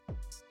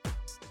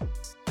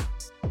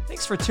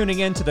Thanks for tuning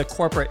in to the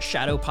Corporate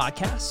Shadow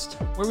Podcast,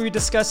 where we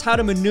discuss how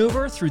to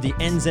maneuver through the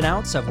ins and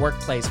outs of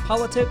workplace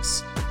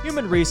politics,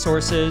 human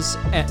resources,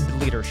 and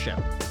leadership.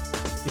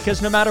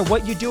 Because no matter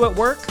what you do at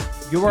work,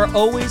 you are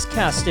always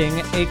casting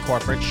a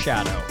corporate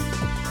shadow.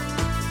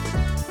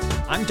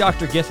 I'm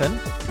Dr. Giffen,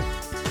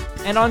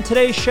 and on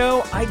today's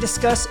show, I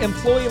discuss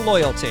employee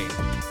loyalty.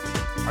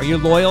 Are you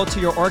loyal to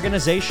your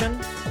organization?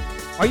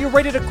 Are you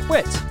ready to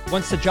quit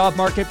once the job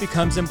market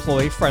becomes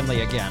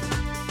employee-friendly again?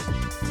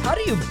 How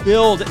do you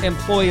build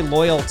employee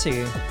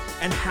loyalty,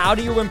 and how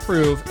do you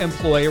improve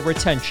employee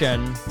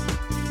retention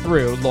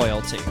through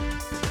loyalty?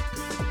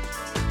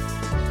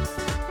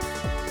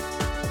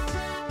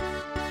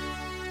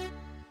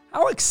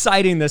 How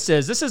exciting this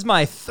is. This is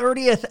my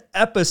 30th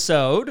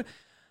episode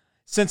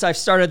since I've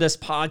started this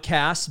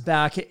podcast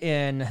back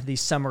in the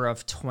summer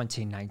of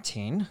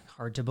 2019.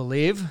 Hard to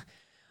believe.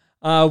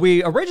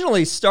 We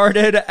originally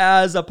started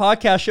as a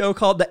podcast show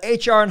called the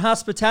HR and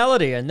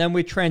Hospitality, and then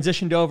we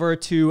transitioned over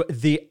to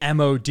the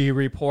MOD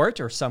Report,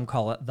 or some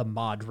call it the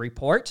MOD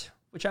Report,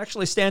 which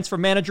actually stands for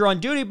Manager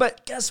on Duty.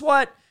 But guess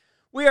what?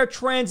 We are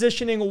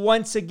transitioning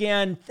once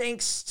again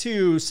thanks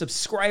to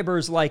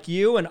subscribers like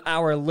you and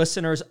our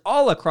listeners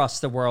all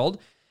across the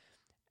world.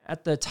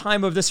 At the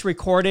time of this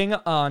recording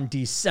on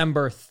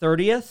December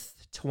 30th,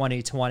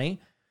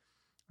 2020,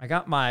 I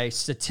got my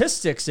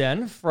statistics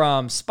in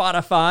from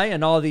Spotify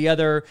and all the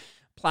other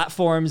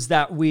platforms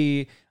that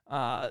we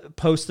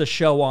post the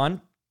show on.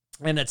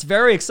 And it's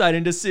very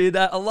exciting to see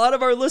that a lot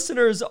of our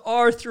listeners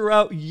are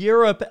throughout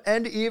Europe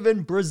and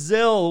even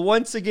Brazil.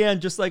 Once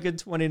again, just like in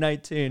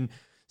 2019,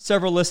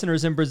 several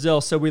listeners in Brazil.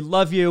 So we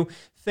love you.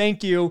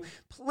 Thank you.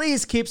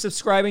 Please keep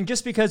subscribing.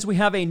 Just because we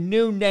have a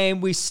new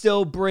name, we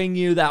still bring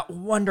you that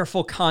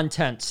wonderful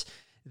content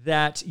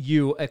that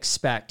you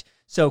expect.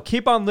 So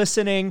keep on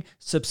listening,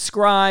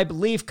 subscribe,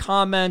 leave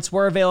comments.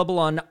 We're available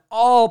on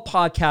all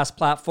podcast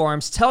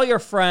platforms. Tell your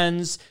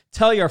friends,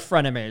 tell your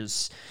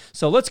frenemies.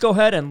 So let's go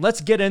ahead and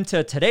let's get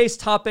into today's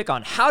topic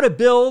on how to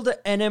build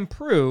and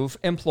improve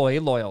employee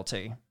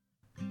loyalty.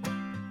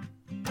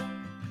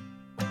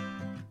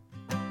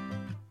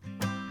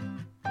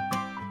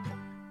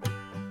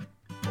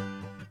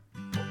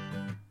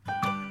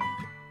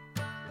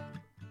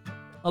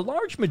 A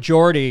large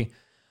majority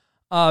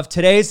of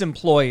today's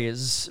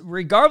employees,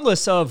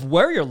 regardless of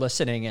where you're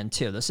listening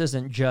into, this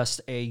isn't just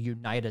a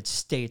United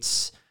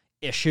States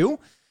issue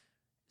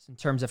in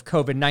terms of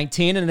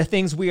COVID-19 and the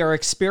things we are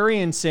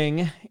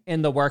experiencing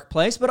in the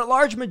workplace, but a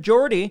large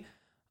majority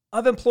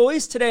of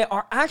employees today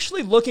are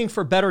actually looking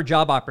for better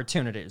job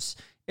opportunities.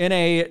 In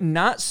a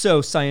not so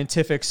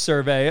scientific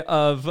survey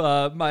of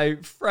my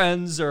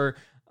friends or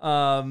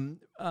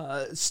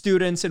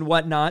students and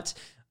whatnot,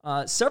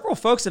 several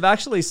folks have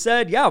actually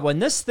said, yeah, when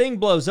this thing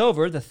blows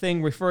over, the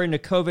thing referring to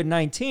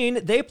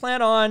COVID-19, they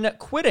plan on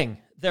quitting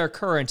their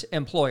current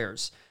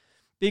employers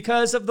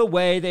because of the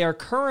way they are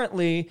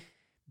currently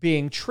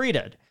being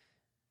treated.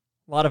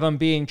 A lot of them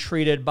being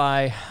treated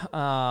by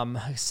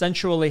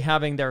essentially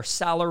having their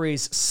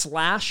salaries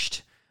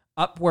slashed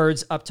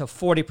upwards up to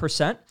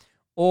 40%,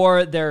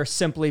 or they're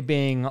simply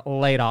being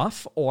laid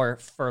off or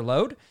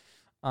furloughed,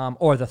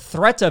 or the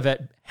threat of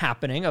it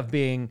happening, of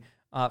being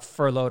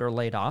furloughed or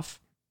laid off.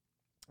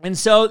 And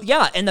so,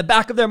 yeah, in the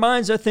back of their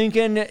minds, they're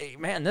thinking,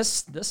 man,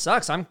 this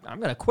sucks. I'm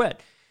going to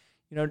quit.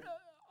 You know,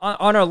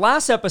 on our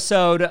last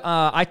episode,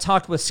 I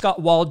talked with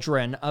Scott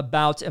Waldron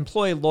about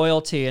employee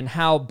loyalty and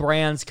how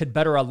brands could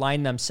better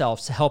align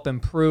themselves to help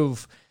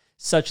improve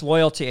such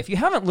loyalty. If you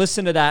haven't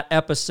listened to that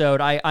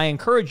episode, I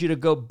encourage you to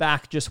go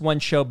back just one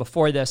show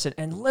before this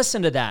and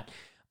listen to that,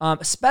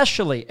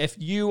 especially if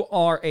you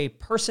are a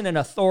person in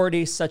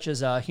authority, such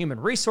as a human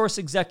resource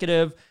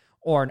executive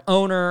or an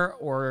owner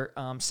or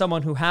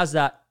someone who has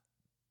that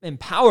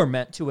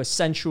empowerment to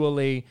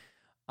essentially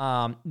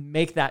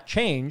make that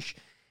change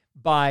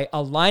by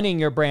aligning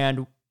your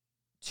brand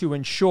to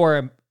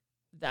ensure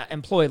that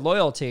employee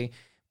loyalty.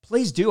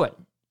 Please do it.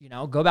 You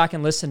know, go back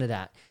and listen to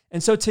that.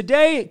 And so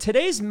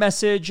today's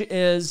message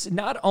is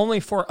not only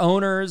for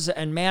owners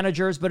and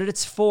managers, but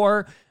it's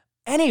for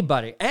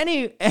anybody,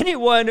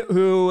 anyone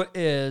who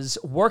is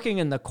working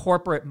in the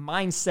corporate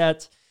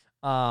mindset.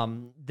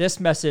 This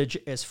message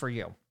is for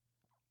you.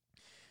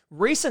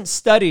 Recent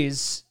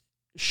studies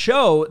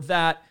show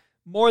that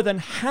more than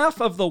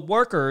half of the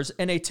workers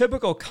in a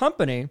typical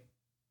company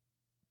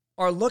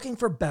are looking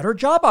for better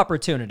job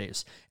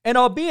opportunities. And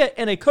albeit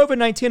in a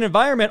COVID-19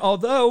 environment,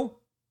 although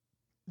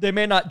they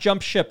may not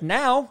jump ship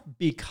now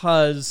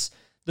because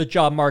the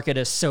job market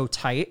is so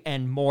tight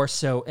and more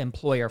so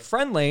employer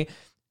friendly,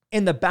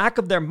 in the back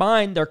of their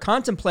mind, they're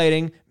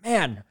contemplating,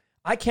 man,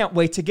 I can't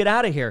wait to get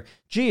out of here.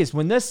 Geez,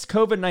 when this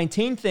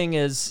COVID-19 thing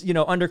is,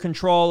 under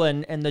control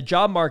and the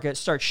job market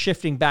starts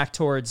shifting back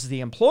towards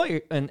the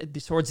employee,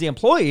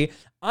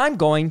 I'm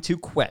going to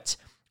quit.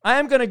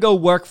 I'm going to go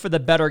work for the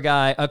better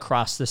guy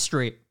across the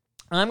street.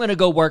 I'm going to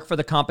go work for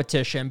the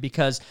competition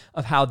because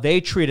of how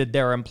they treated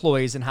their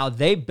employees and how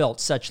they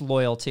built such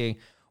loyalty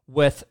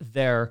with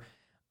their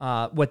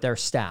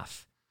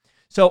staff.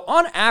 So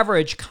on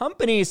average,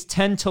 companies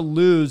tend to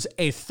lose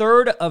a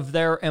third of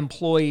their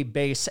employee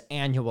base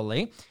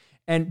annually.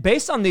 And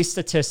based on these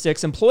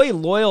statistics, employee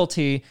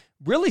loyalty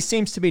really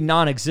seems to be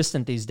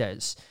non-existent these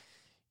days.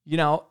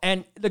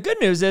 And the good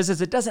news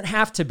is it doesn't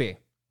have to be.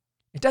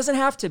 It doesn't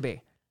have to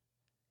be.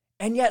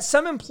 And yet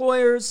some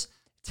employers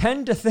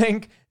tend to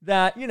think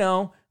that,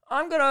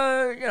 I'm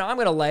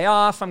going to lay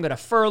off, I'm going to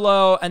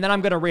furlough, and then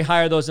I'm going to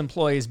rehire those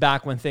employees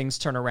back when things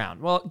turn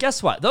around. Well,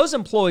 guess what? Those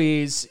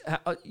employees,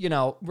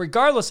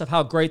 regardless of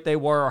how great they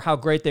were or how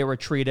great they were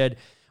treated,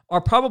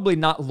 are probably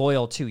not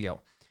loyal to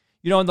you.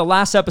 In the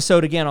last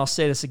episode, again, I'll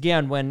say this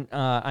again, when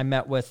I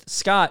met with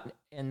Scott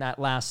in that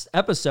last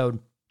episode,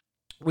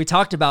 we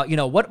talked about,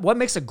 what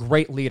makes a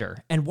great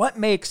leader, and what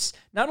makes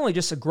not only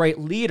just a great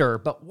leader,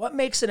 but what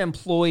makes an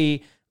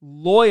employee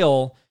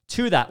loyal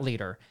to that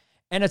leader.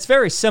 And it's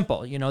very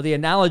simple. The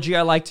analogy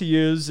I like to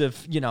use,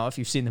 if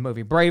you've seen the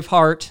movie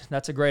Braveheart,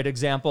 that's a great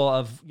example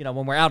of,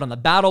 when we're out on the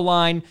battle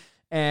line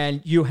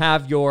and you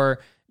have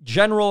your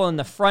general in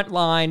the front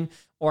line,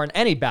 or in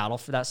any battle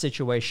for that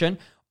situation,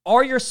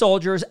 are your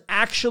soldiers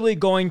actually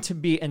going to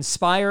be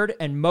inspired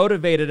and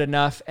motivated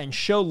enough and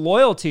show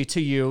loyalty to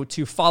you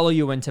to follow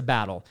you into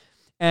battle?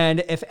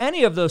 And if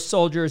any of those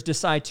soldiers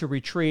decide to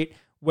retreat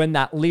when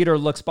that leader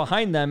looks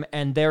behind them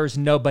and there's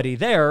nobody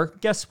there,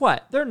 guess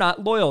what? They're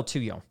not loyal to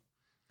you.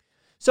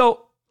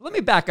 So let me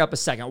back up a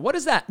second. What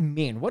does that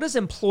mean? What does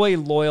employee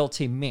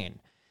loyalty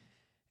mean?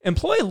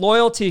 Employee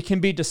loyalty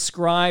can be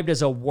described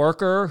as a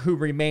worker who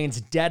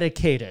remains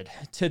dedicated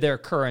to their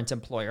current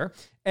employer,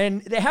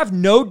 and they have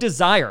no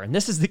desire, and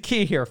this is the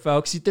key here,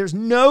 folks, there's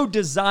no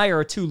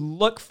desire to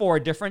look for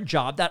a different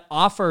job that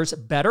offers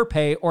better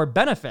pay or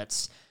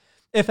benefits.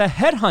 If a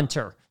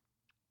headhunter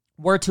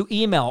were to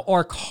email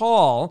or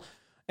call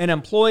an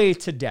employee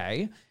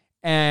today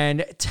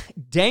and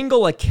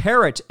dangle a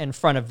carrot in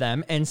front of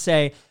them and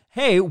say,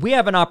 hey, we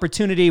have an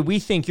opportunity we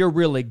think you're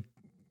really,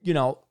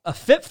 a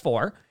fit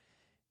for,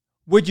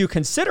 would you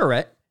consider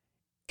it?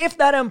 If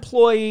that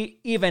employee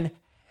even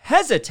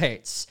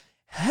hesitates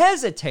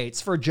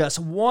for just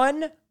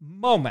one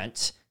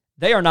moment,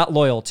 they are not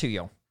loyal to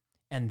you.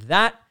 And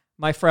that,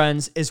 my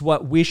friends, is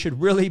what we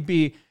should really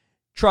be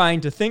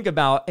trying to think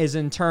about, is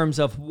in terms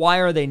of why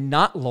are they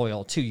not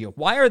loyal to you?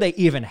 Why are they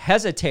even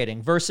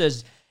hesitating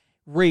versus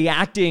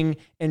reacting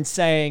and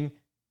saying,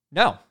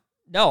 no,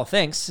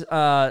 thanks.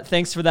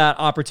 Thanks for that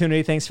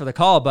opportunity. Thanks for the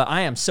call. But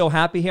I am so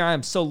happy here. I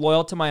am so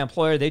loyal to my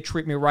employer. They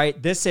treat me right.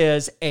 This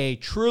is a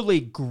truly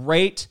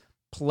great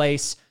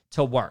place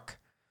to work.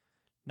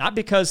 Not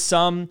because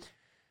some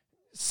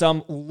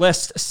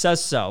list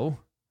says so,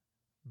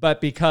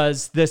 but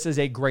because this is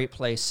a great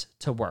place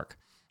to work.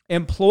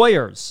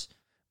 Employers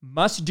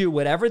must do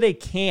whatever they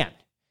can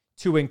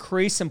to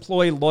increase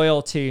employee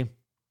loyalty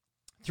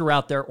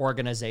throughout their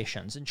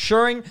organizations,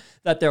 ensuring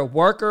that their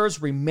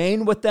workers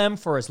remain with them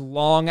for as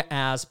long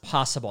as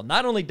possible.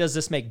 Not only does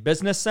this make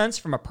business sense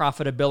from a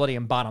profitability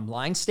and bottom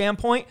line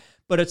standpoint,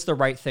 but it's the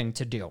right thing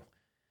to do.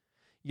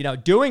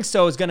 Doing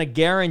so is going to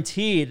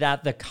guarantee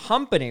that the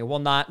company will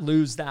not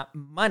lose that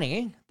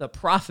money, the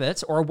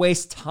profits, or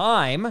waste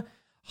time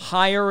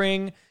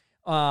hiring,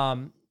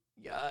 going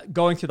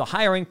through the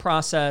hiring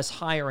process,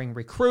 hiring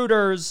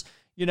recruiters,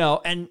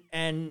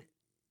 and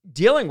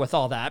dealing with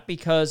all that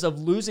because of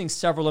losing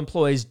several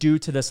employees due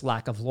to this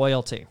lack of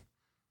loyalty.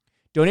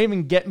 Don't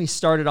even get me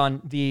started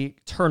on the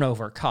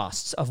turnover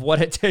costs of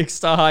what it takes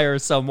to hire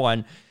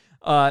someone.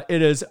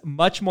 It is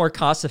much more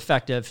cost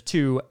effective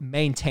to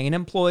maintain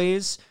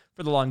employees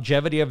for the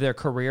longevity of their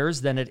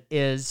careers than it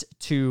is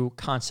to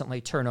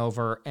constantly turn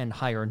over and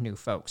hire new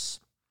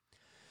folks.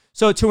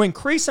 So to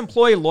increase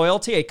employee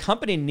loyalty, a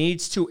company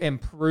needs to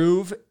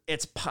improve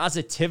its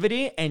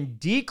positivity and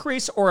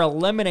decrease or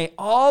eliminate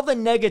all the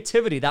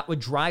negativity that would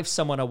drive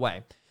someone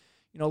away.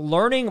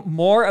 Learning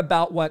more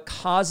about what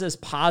causes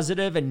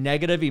positive and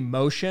negative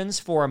emotions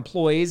for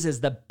employees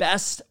is the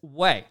best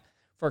way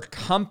for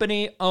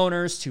company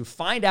owners to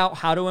find out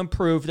how to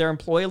improve their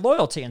employee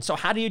loyalty. And so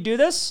how do you do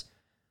this?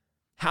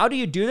 How do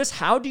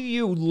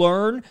you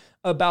learn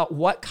about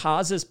what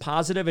causes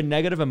positive and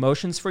negative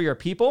emotions for your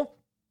people?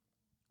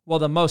 Well,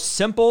 the most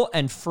simple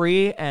and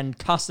free and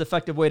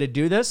cost-effective way to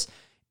do this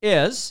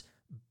is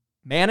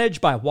manage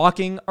by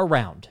walking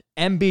around.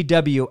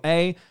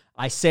 MBWA.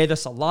 I say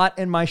this a lot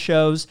in my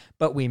shows,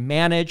 but we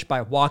manage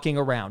by walking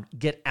around.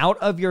 Get out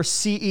of your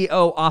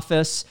CEO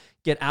office,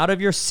 get out of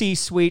your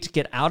C-suite,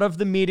 get out of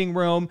the meeting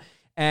room.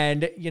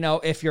 And,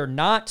 if you're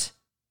not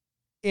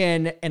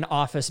in an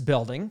office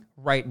building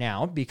right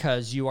now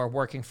because you are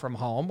working from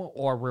home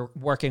or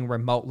working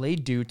remotely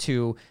due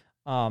to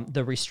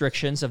the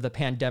restrictions of the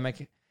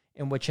pandemic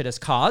in which it has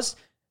caused,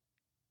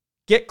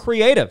 get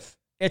creative.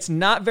 It's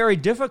not very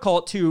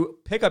difficult to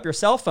pick up your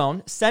cell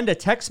phone, send a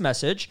text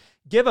message,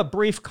 give a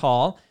brief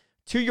call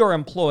to your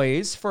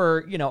employees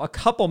for, a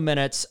couple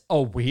minutes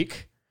a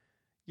week,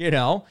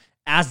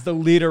 as the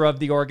leader of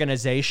the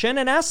organization,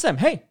 and ask them,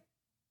 hey,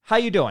 how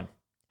you doing?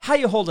 How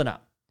you holding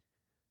up?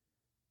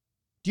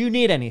 Do you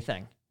need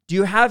anything? Do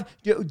you have,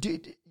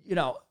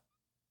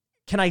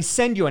 can I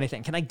send you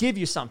anything? Can I give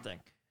you something?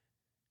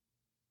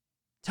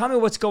 Tell me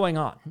what's going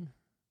on.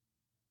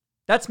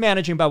 That's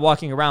managing by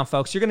walking around,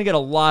 folks. You're going to get a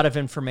lot of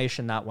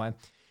information that way.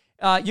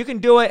 You can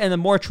do it in the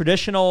more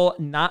traditional,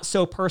 not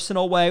so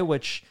personal way,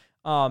 which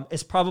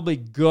is probably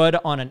good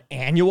on an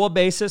annual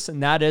basis,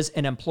 and that is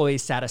an employee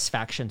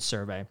satisfaction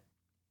survey.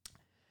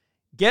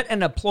 Get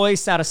an employee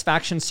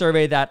satisfaction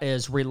survey that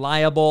is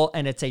reliable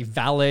and it's a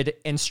valid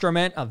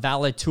instrument, a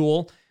valid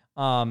tool,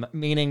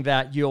 meaning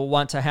that you'll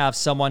want to have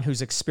someone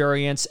who's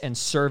experienced in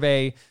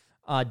survey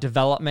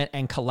development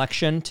and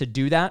collection to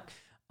do that,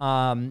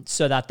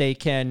 so that they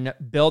can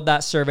build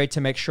that survey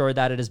to make sure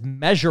that it is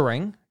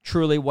measuring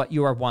truly what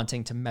you are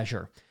wanting to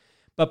measure.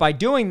 But by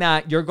doing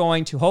that, you're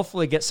going to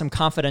hopefully get some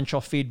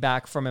confidential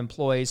feedback from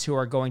employees who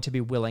are going to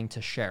be willing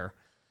to share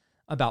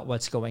about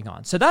what's going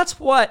on. So that's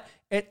what,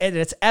 in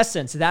its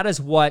essence, that is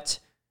what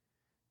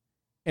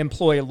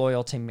employee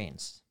loyalty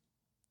means.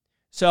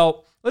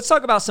 So let's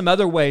talk about some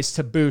other ways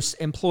to boost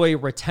employee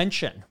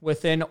retention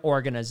within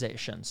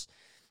organizations.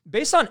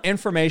 Based on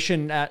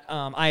information that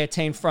I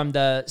attained from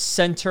the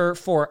Center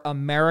for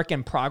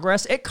American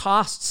Progress, it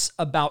costs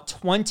about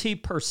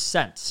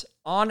 20%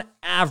 on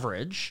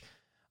average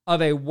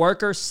of a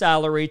worker's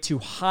salary to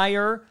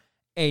hire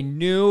a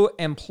new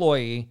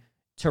employee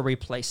to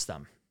replace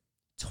them.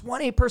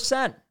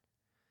 20%.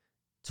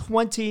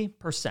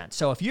 20%.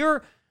 So if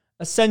you're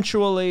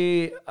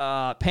essentially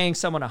paying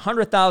someone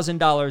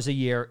 $100,000 a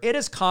year, it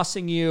is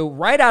costing you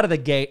right out of the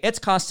gate, it's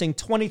costing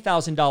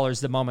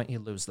 $20,000 the moment you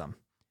lose them.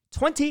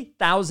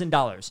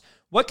 $20,000.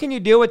 What can you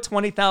do with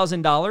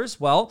 $20,000?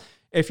 Well,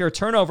 if your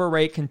turnover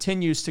rate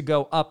continues to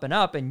go up and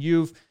up and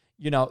you've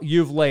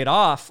laid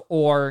off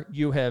or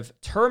you have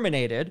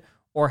terminated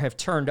or have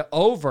turned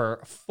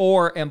over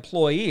 4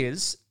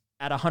 employees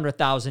at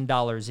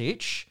 $100,000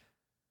 each,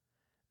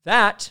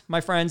 that, my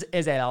friends,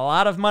 is a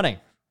lot of money.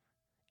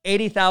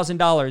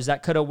 $80,000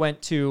 that could have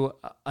went to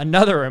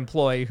another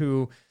employee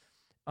who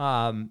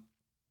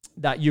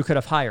that you could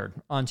have hired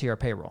onto your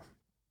payroll.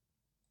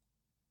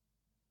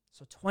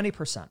 So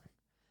 20%.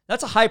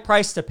 That's a high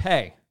price to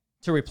pay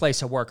to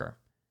replace a worker.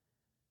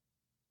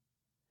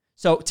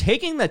 So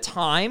taking the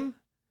time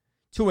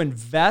to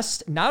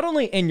invest not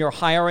only in your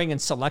hiring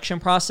and selection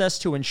process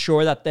to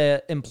ensure that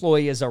the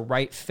employee is a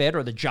right fit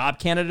or the job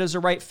candidate is a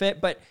right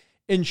fit, but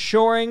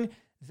ensuring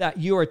that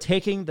you are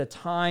taking the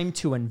time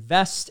to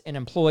invest in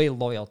employee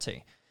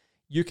loyalty.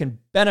 You can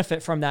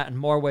benefit from that in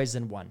more ways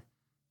than one.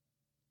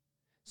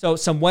 So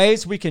some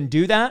ways we can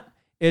do that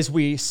is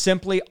we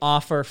simply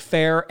offer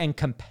fair and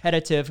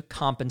competitive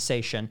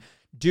compensation.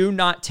 Do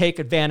not take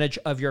advantage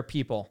of your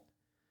people.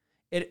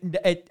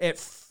 It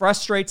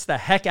frustrates the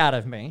heck out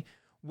of me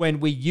when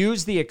we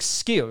use the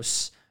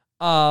excuse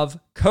of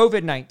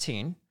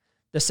COVID-19,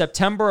 the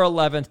September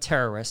 11th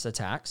terrorist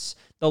attacks,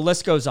 the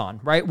list goes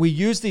on, right? We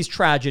use these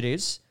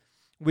tragedies.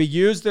 We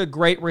use the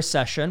Great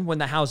Recession when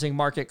the housing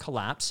market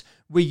collapsed.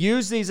 We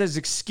use these as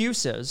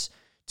excuses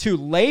to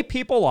lay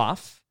people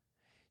off,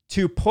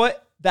 to put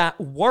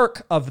that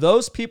work of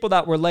those people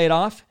that were laid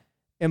off.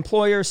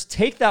 Employers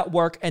take that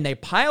work and they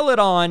pile it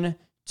on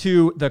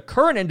to the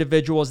current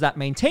individuals that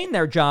maintain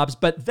their jobs,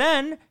 but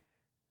then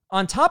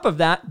on top of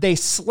that, they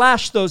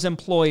slash those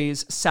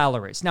employees'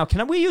 salaries. Now,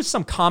 can we use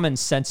some common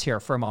sense here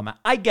for a moment?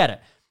 I get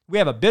it. We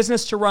have a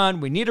business to run.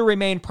 We need to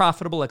remain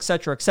profitable, et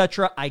cetera, et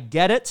cetera. I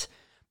get it,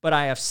 but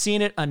I have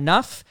seen it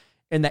enough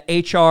in the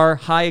HR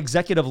high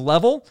executive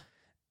level.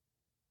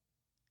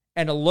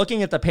 And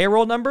looking at the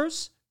payroll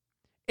numbers,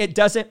 it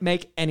doesn't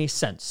make any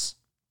sense.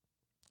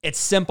 It's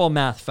simple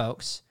math,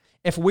 folks.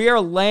 If we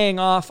are laying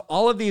off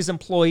all of these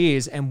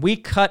employees and we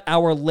cut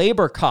our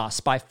labor costs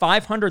by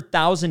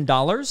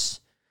 $500,000,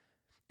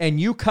 and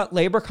you cut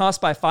labor costs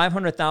by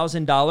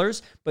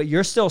 $500,000, but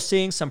you're still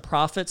seeing some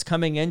profits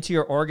coming into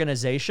your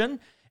organization,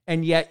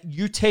 and yet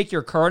you take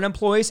your current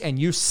employees and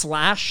you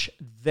slash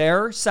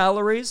their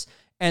salaries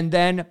and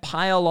then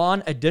pile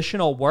on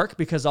additional work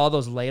because all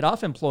those laid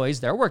off employees,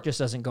 their work just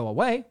doesn't go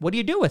away. What do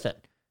you do with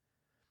it?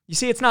 You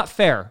see, it's not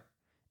fair.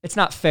 It's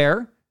not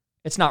fair.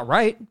 It's not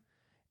right.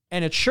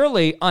 And it's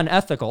surely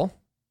unethical.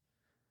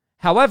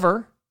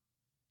 However,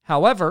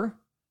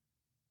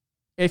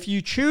 if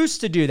you choose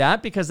to do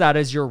that because that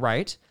is your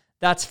right,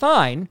 that's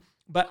fine.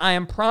 But I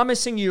am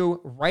promising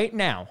you right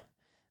now,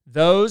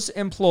 those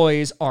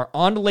employees are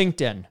on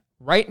LinkedIn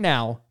right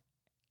now,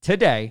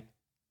 today,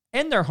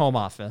 in their home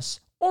office,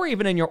 or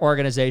even in your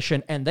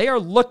organization, and they are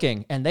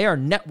looking and they are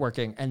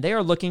networking and they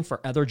are looking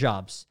for other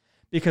jobs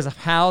because of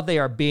how they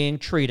are being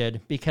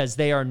treated, because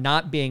they are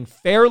not being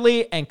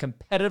fairly and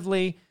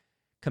competitively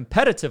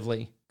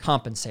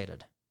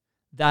compensated.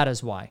 That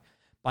is why.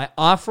 By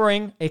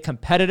offering a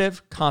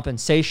competitive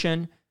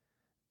compensation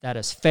that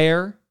is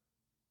fair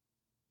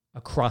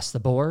across the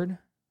board,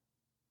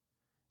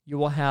 you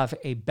will have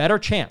a better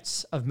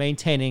chance of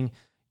maintaining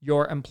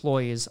your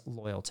employees'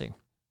 loyalty.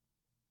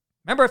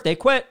 Remember, if they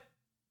quit,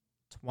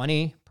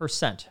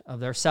 20%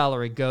 of their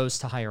salary goes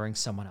to hiring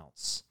someone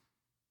else.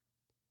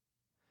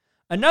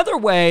 Another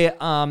way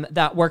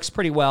that works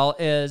pretty well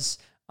is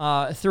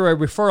through a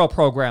referral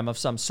program of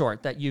some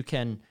sort that you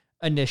can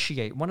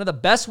initiate. One of the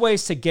best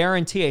ways to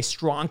guarantee a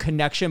strong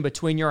connection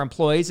between your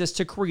employees is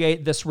to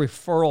create this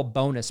referral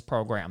bonus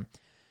program.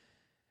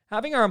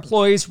 Having our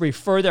employees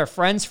refer their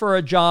friends for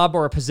a job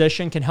or a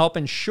position can help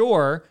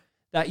ensure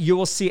that you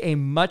will see a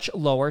much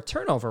lower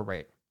turnover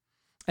rate.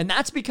 And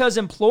that's because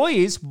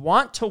employees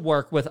want to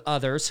work with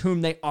others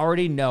whom they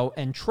already know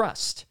and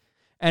trust.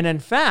 And in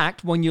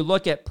fact, when you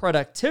look at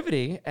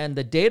productivity and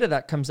the data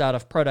that comes out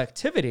of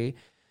productivity,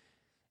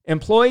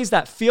 employees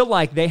that feel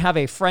like they have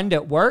a friend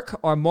at work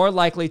are more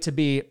likely to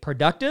be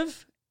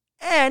productive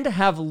and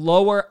have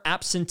lower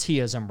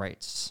absenteeism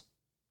rates.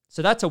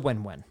 So that's a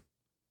win-win.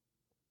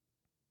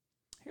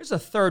 Here's a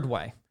third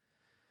way.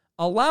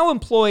 Allow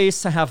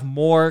employees to have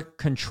more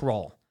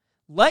control.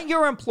 Let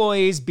your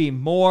employees be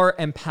more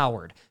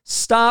empowered.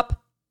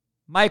 Stop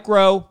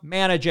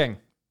micromanaging.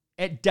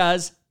 It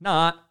does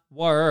not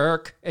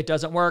work. It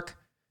doesn't work.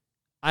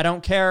 I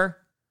don't care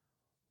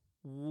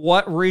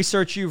what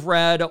research you've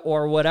read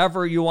or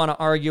whatever you want to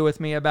argue with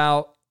me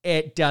about.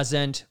 It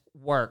doesn't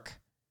work.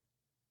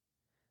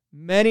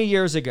 Many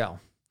years ago,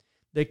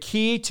 the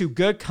key to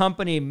good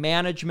company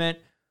management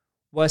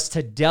was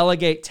to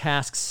delegate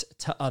tasks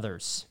to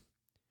others.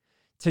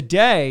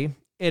 Today,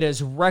 it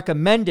is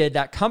recommended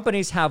that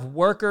companies have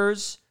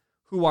workers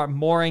who are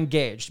more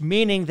engaged,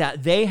 meaning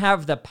that they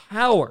have the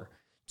power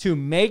to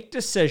make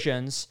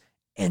decisions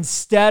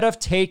instead of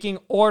taking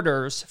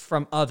orders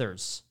from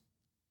others.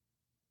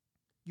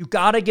 You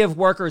got to give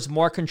workers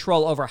more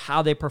control over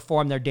how they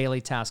perform their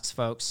daily tasks,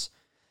 folks.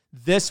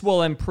 This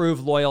will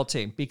improve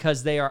loyalty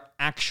because they are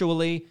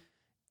actually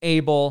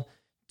able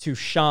to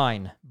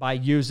shine by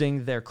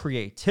using their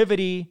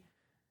creativity,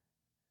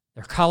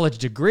 their college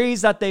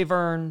degrees that they've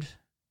earned,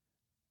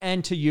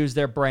 and to use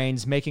their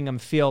brains, making them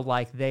feel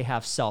like they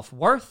have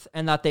self-worth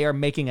and that they are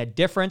making a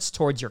difference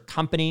towards your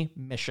company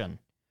mission.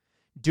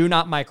 Do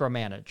not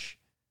micromanage.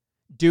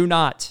 Do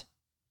not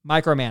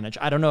micromanage.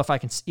 I don't know if I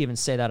can even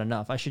say that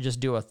enough. I should just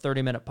do a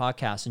 30-minute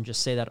podcast and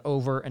just say that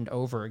over and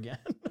over again.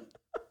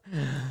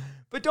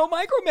 But don't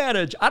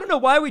micromanage. I don't know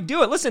why we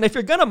do it. Listen, if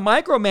you're going to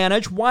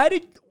micromanage, why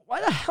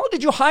the hell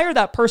did you hire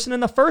that person in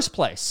the first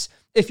place?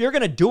 If you're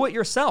going to do it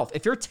yourself,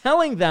 if you're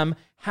telling them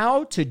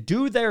how to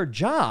do their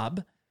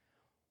job,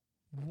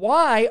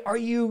 why?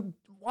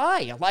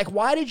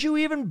 Why did you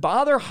even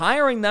bother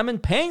hiring them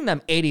and paying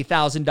them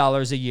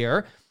 $80,000 a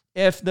year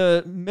if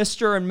the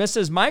Mr. and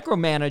Mrs.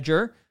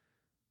 Micromanager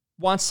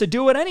wants to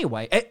do it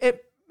anyway?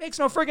 It makes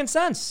no friggin'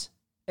 sense.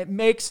 It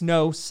makes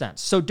no sense.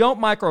 So don't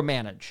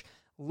micromanage.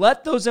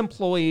 Let those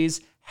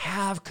employees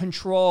have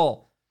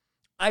control.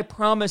 I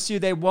promise you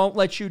they won't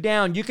let you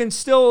down. You can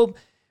still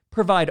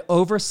provide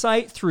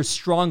oversight through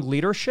strong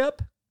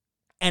leadership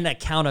and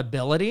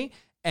accountability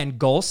and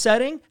goal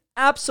setting.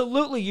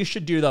 Absolutely, you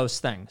should do those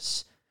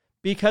things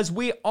because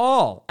we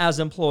all, as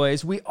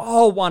employees, we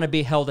all want to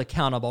be held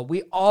accountable.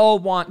 We all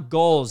want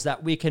goals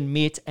that we can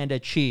meet and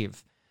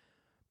achieve.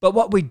 But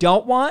what we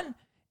don't want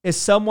is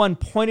someone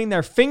pointing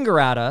their finger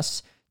at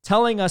us,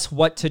 telling us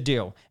what to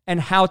do and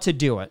how to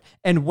do it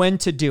and when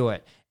to do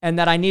it, and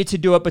that I need to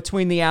do it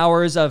between the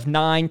hours of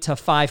 9 to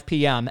 5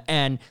 p.m.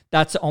 and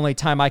that's the only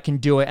time I can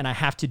do it and I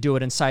have to do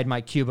it inside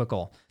my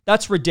cubicle.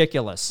 That's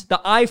ridiculous.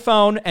 The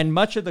iPhone and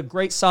much of the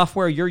great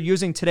software you're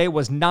using today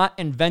was not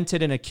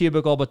invented in a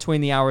cubicle between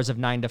the hours of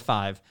 9 to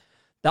 5.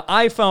 The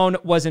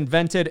iPhone was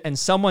invented in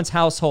someone's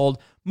household,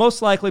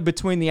 most likely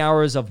between the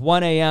hours of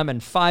 1 a.m.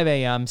 and 5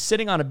 a.m.,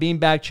 sitting on a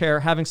beanbag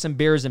chair, having some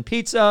beers and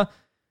pizza,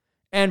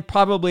 and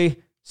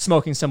probably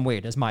smoking some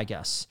weed, is my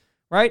guess,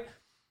 right?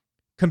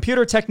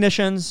 Computer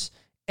technicians,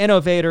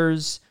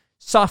 innovators,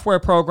 software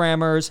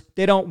programmers,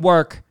 they don't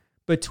work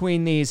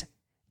between these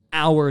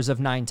hours of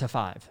 9 to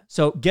 5.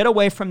 So get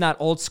away from that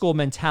old school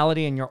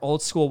mentality and your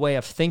old school way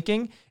of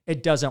thinking.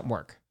 It doesn't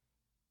work.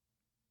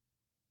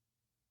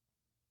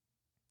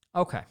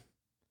 Okay.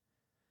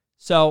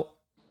 So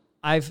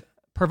I've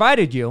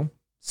provided you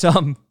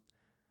some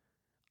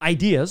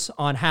ideas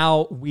on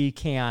how we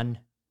can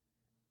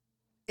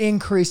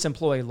increase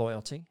employee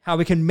loyalty, how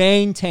we can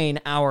maintain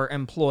our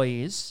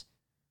employees.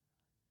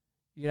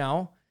 You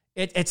know,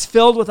 it's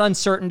filled with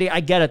uncertainty.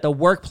 I get it. The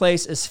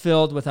workplace is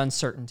filled with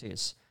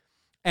uncertainties.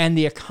 And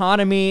the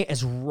economy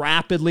is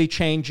rapidly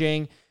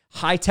changing.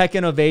 High-tech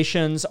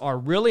innovations are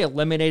really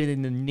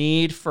eliminating the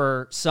need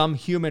for some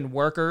human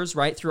workers,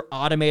 right? Through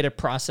automated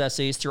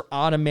processes, through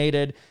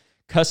automated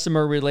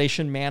customer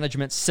relation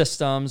management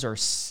systems or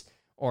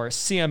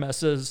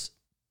CMSs,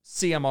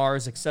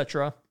 CMRs,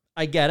 etc.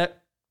 I get it.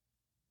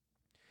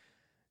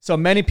 So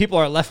many people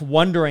are left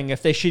wondering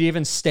if they should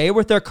even stay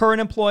with their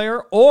current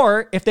employer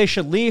or if they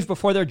should leave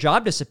before their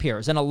job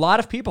disappears. And a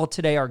lot of people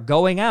today are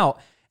going out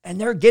and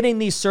they're getting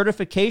these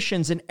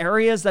certifications in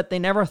areas that they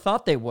never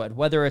thought they would,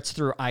 whether it's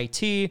through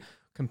IT,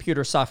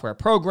 computer software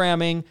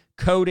programming,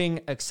 coding,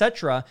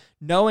 etc.,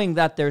 knowing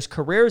that there's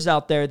careers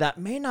out there that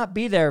may not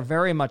be there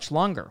very much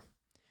longer.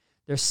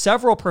 There's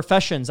several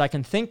professions I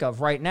can think of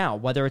right now,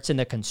 whether it's in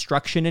the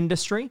construction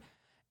industry,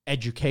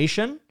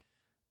 education,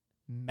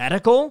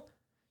 medical,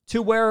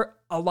 to where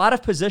a lot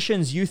of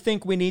positions you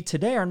think we need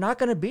today are not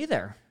going to be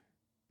there.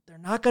 They're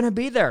not going to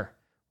be there.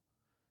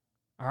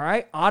 All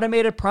right.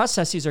 Automated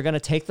processes are going to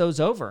take those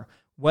over,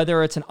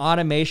 whether it's an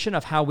automation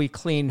of how we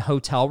clean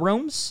hotel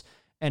rooms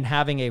and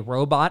having a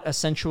robot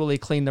essentially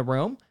clean the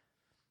room,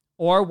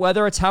 or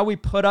whether it's how we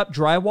put up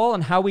drywall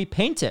and how we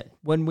paint it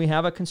when we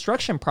have a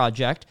construction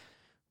project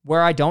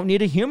where I don't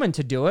need a human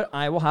to do it.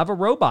 I will have a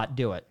robot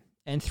do it,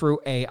 and through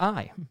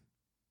AI.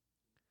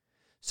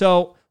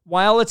 So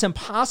while it's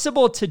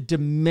impossible to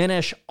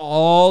diminish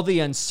all the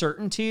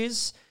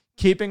uncertainties,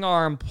 keeping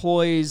our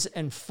employees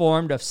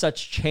informed of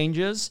such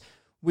changes,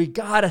 we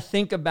got to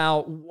think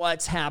about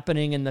what's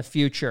happening in the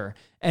future.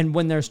 And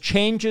when there's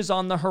changes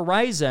on the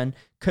horizon,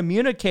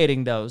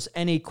 communicating those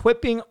and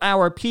equipping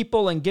our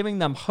people and giving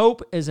them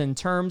hope is in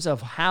terms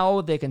of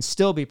how they can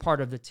still be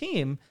part of the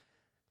team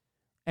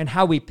and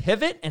how we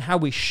pivot and how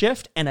we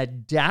shift and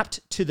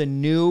adapt to the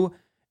new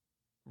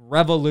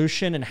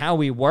revolution and how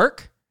we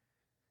work.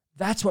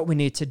 That's what we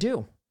need to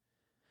do.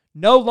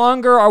 No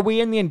longer are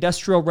we in the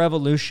Industrial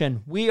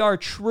Revolution. We are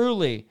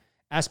truly,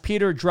 as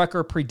Peter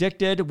Drucker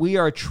predicted, we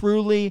are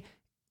truly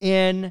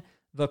in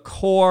the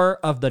core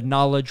of the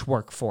knowledge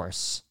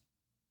workforce.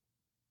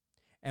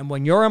 And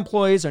when your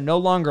employees are no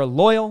longer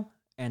loyal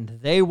and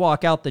they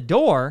walk out the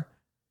door,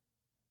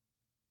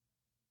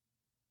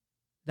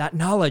 that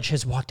knowledge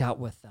has walked out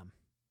with them.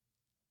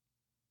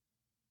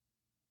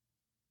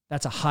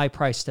 That's a high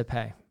price to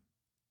pay.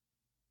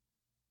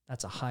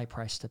 That's a high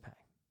price to pay.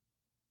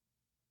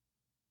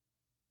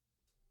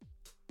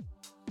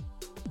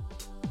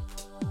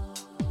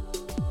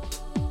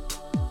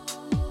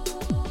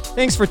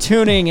 Thanks for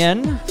tuning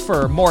in.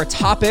 For more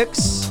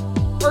topics,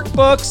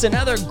 workbooks, and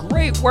other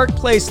great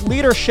workplace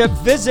leadership,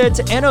 visit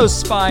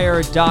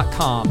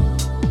nospire.com.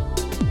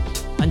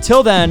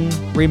 Until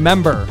then,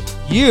 remember,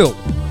 you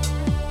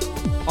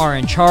are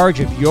in charge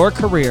of your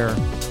career,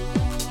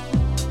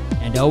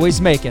 and always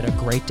make it a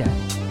great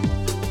day.